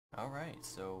Alright,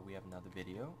 so we have another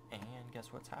video, and guess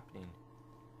what's happening?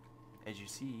 As you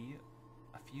see,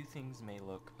 a few things may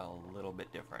look a little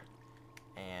bit different.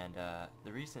 And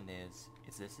the reason is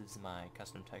this is my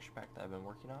custom texture pack that I've been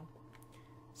working on.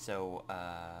 So,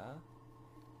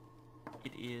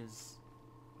 it is,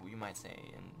 you might say,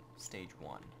 in stage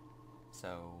 1.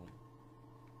 So,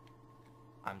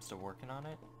 I'm still working on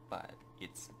it, but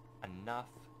it's enough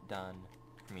done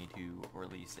for me to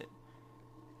release it.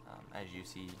 As you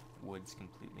see, wood's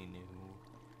completely new,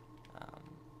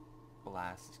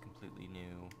 glass is completely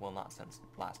new, well, not since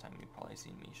last time you've probably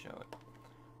seen me show it,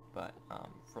 but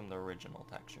from the original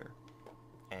texture.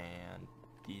 And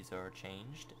these are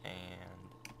changed,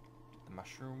 and the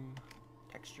mushroom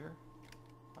texture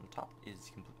on top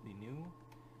is completely new.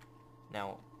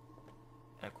 Now,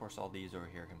 and of course all these over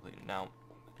here are completely. Now,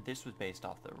 this was based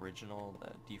off the original,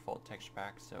 the default texture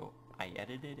pack, so I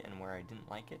edited, and where I didn't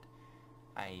like it,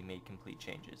 I made complete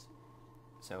changes.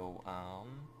 So, a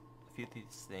few of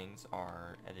these things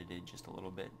are edited just a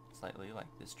little bit, slightly, like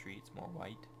this tree, it's more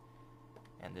white,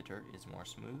 and the dirt is more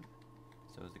smooth,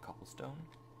 so is the cobblestone.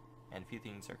 And a few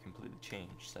things are completely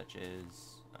changed, such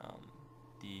as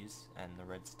these, and the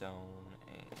redstone,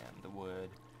 and the wood,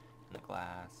 and the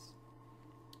glass.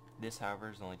 This,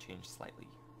 however, is only changed slightly.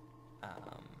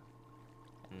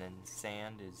 And then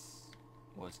sand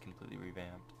was completely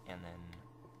revamped, and then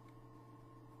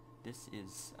this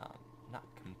is not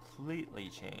completely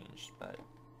changed, but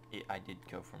I did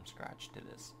go from scratch to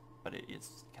this, but it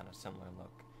is kind of similar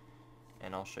look,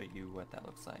 and I'll show you what that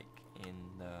looks like in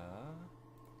the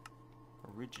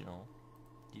original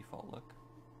default look.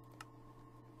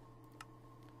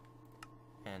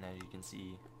 And as you can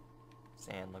see,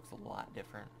 sand looks a lot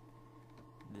different.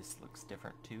 This looks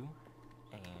different too,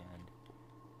 and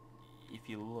if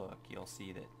you look, you'll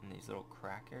see that in these little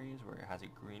crack areas where it has a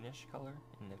greenish color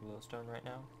in the glowstone right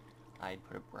now, I'd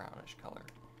put a brownish color.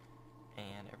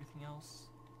 And everything else,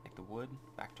 like the wood,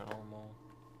 back to normal.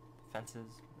 The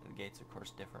fences, the gates, of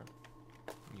course, different.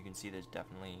 You can see there's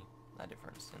definitely a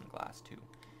difference in the glass too.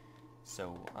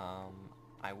 So,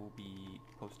 I will be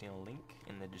posting a link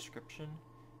in the description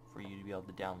for you to be able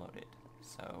to download it.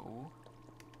 So,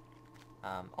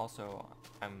 also,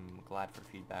 I'm glad for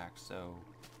feedback, so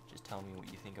just tell me what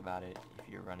you think about it. If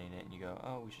you're running it and you go,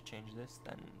 oh, we should change this,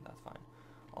 then that's fine.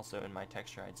 Also, in my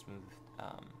texture, I'd smooth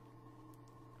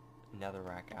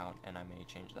netherrack out, and I may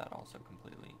change that also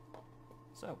completely.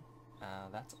 So,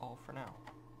 that's all for now.